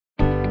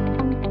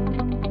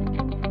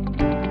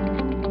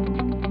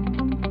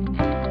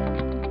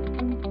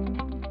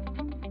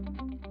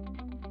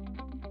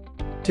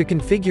To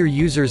configure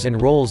users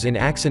and roles in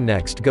Axxon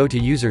Next, go to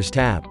Users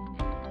tab.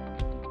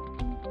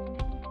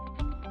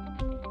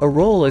 A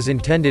role is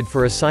intended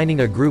for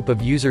assigning a group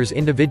of users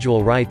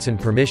individual rights and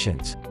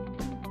permissions.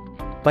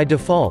 By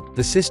default,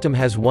 the system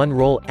has one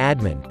role,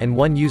 admin, and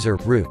one user,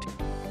 root.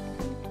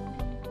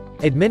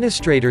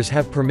 Administrators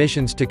have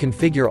permissions to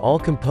configure all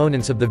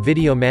components of the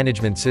video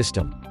management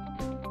system.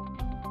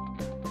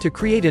 To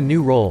create a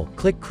new role,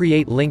 click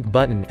Create Link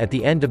button at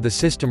the end of the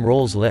System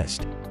Roles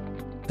list.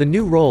 The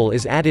new role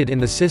is added in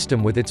the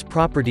system with its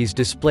properties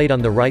displayed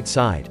on the right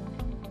side.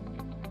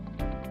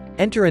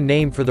 Enter a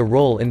name for the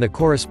role in the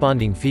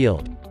corresponding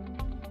field.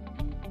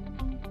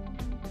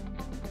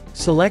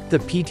 Select the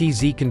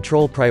PTZ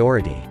control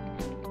priority.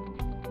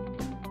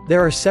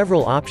 There are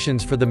several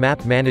options for the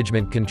map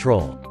management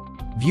control: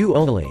 View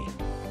Only,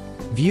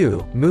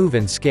 View, Move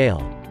and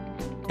Scale,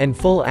 and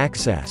Full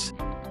Access.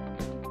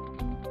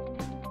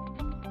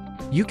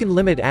 You can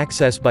limit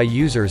access by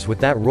users with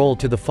that role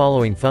to the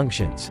following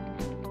functions: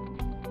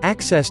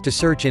 access to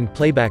search in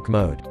playback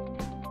mode,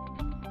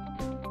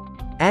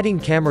 adding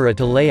camera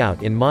to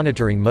layout in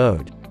monitoring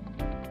mode,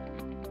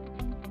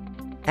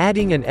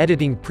 adding and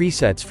editing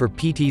presets for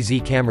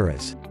PTZ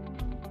cameras,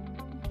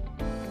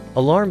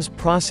 alarms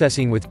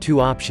processing with two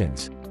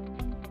options: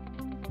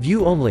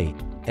 View Only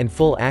and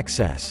Full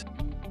Access.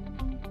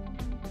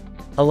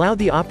 Allow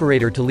the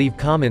operator to leave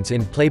comments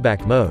in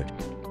playback mode.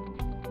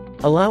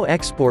 Allow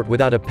export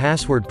without a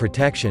password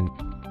protection,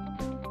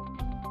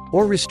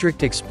 or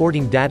restrict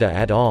exporting data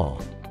at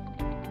all.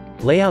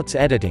 Layouts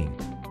editing.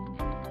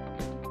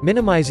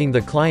 Minimizing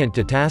the client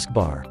to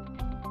taskbar.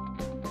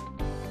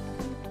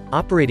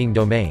 Operating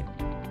domain.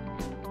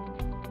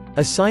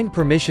 Assign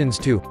permissions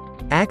to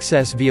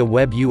access via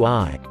web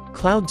UI,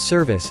 cloud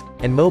service,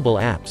 and mobile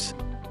apps.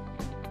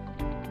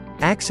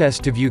 Access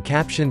to view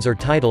captions or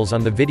titles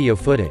on the video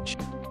footage.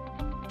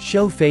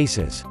 Show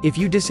faces. If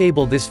you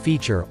disable this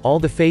feature, all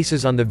the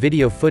faces on the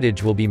video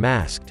footage will be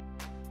masked.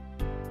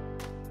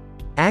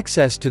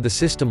 Access to the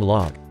system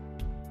log.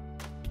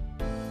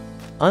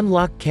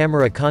 Unlock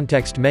camera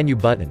context menu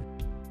button.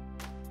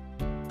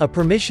 A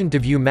permission to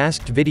view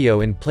masked video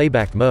in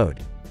playback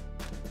mode.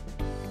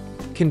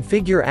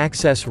 Configure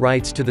access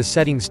rights to the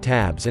settings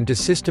tabs and to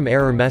system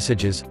error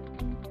messages.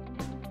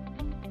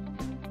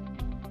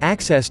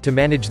 Access to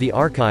manage the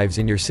archives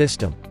in your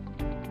system.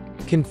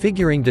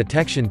 Configuring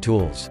detection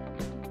tools.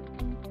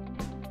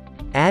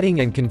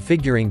 Adding and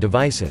configuring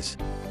devices.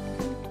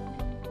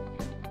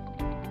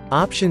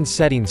 Options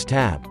Settings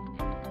tab.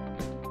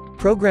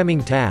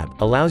 Programming tab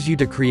allows you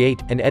to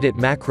create and edit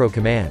macro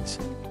commands.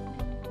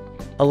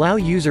 Allow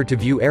user to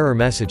view error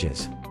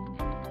messages.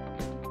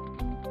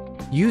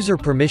 User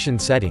permission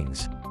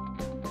settings.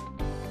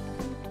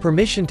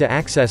 Permission to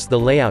access the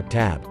Layout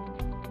tab.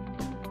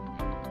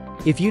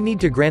 If you need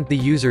to grant the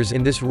users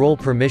in this role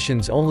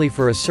permissions only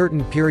for a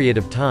certain period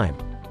of time,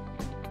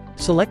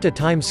 select a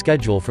time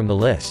schedule from the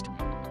list.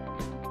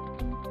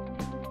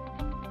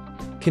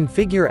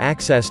 Configure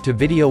access to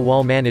video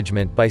wall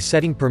management by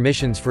setting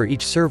permissions for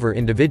each server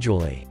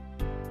individually.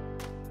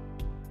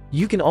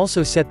 You can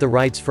also set the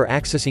rights for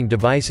accessing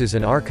devices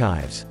and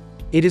archives.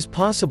 It is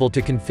possible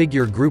to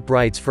configure group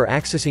rights for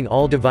accessing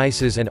all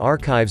devices and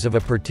archives of a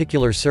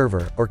particular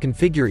server, or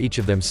configure each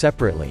of them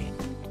separately.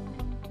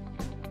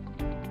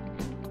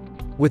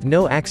 With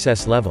no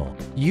access level,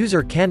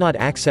 user cannot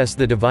access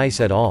the device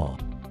at all.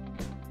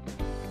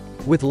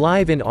 With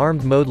live in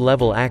armed mode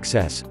level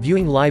access,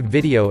 viewing live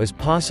video is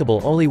possible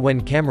only when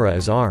camera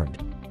is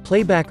armed.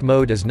 Playback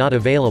mode is not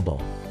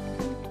available.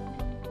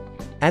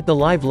 At the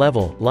live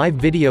level, live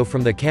video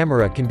from the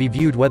camera can be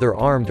viewed whether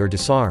armed or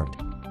disarmed.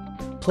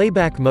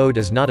 Playback mode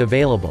is not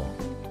available.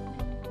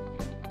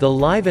 The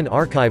live and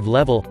archive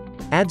level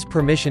adds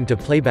permission to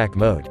playback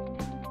mode.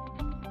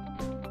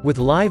 With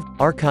live,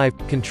 archive,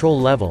 control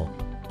level,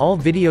 all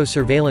video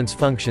surveillance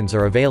functions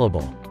are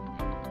available.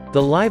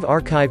 The live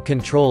archive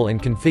control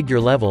and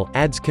configure level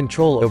adds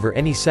control over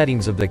any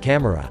settings of the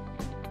camera.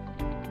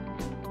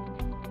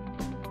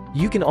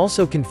 You can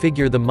also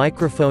configure the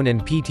microphone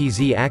and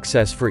PTZ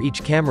access for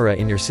each camera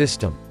in your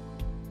system.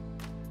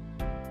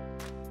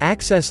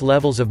 Access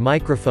levels of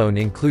microphone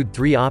include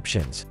three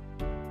options.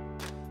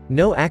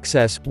 No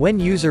access, when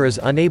user is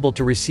unable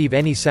to receive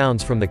any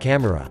sounds from the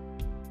camera.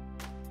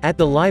 At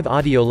the live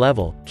audio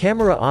level,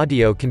 camera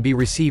audio can be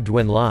received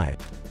when live.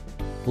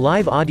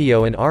 Live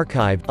audio and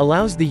archive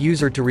allows the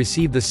user to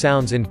receive the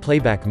sounds in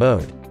playback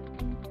mode.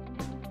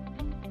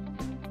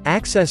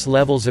 Access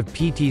levels of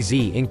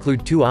PTZ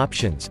include two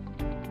options: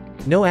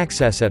 no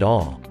access at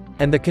all,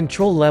 and the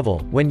control level,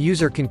 when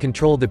user can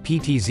control the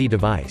PTZ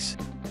device.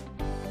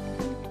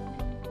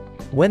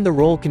 When the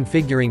role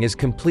configuring is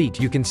complete,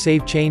 you can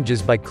save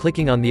changes by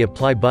clicking on the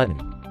Apply button.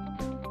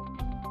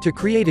 To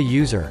create a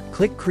user,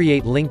 click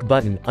Create Link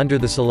button under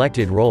the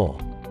selected role.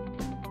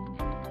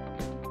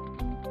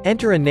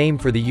 Enter a name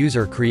for the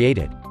user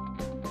created.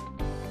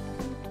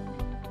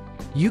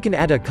 You can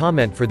add a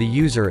comment for the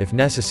user if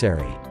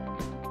necessary.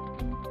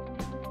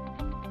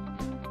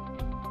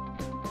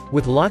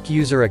 With Lock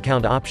User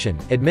Account option,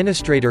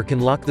 administrator can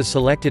lock the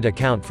selected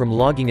account from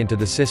logging into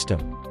the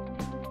system.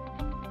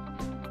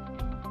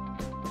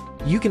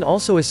 You can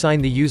also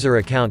assign the user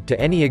account to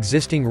any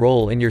existing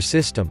role in your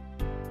system,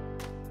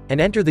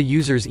 and enter the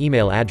user's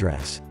email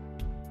address.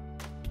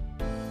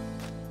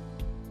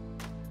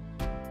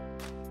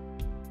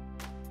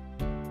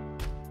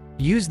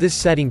 Use this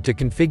setting to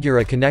configure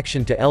a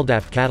connection to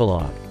LDAP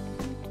catalog.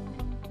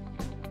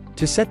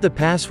 To set the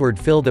password,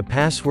 fill the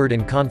password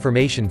and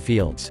confirmation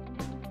fields.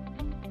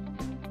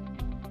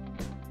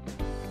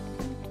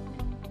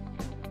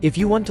 If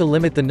you want to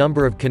limit the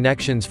number of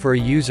connections for a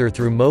user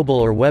through mobile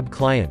or web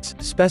clients,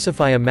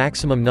 specify a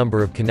maximum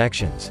number of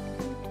connections.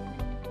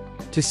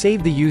 To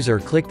save the user,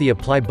 click the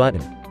Apply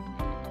button.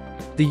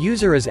 The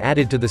user is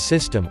added to the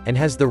system, and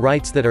has the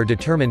rights that are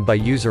determined by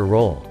user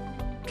role.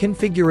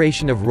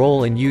 Configuration of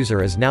role and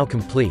user is now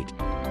complete.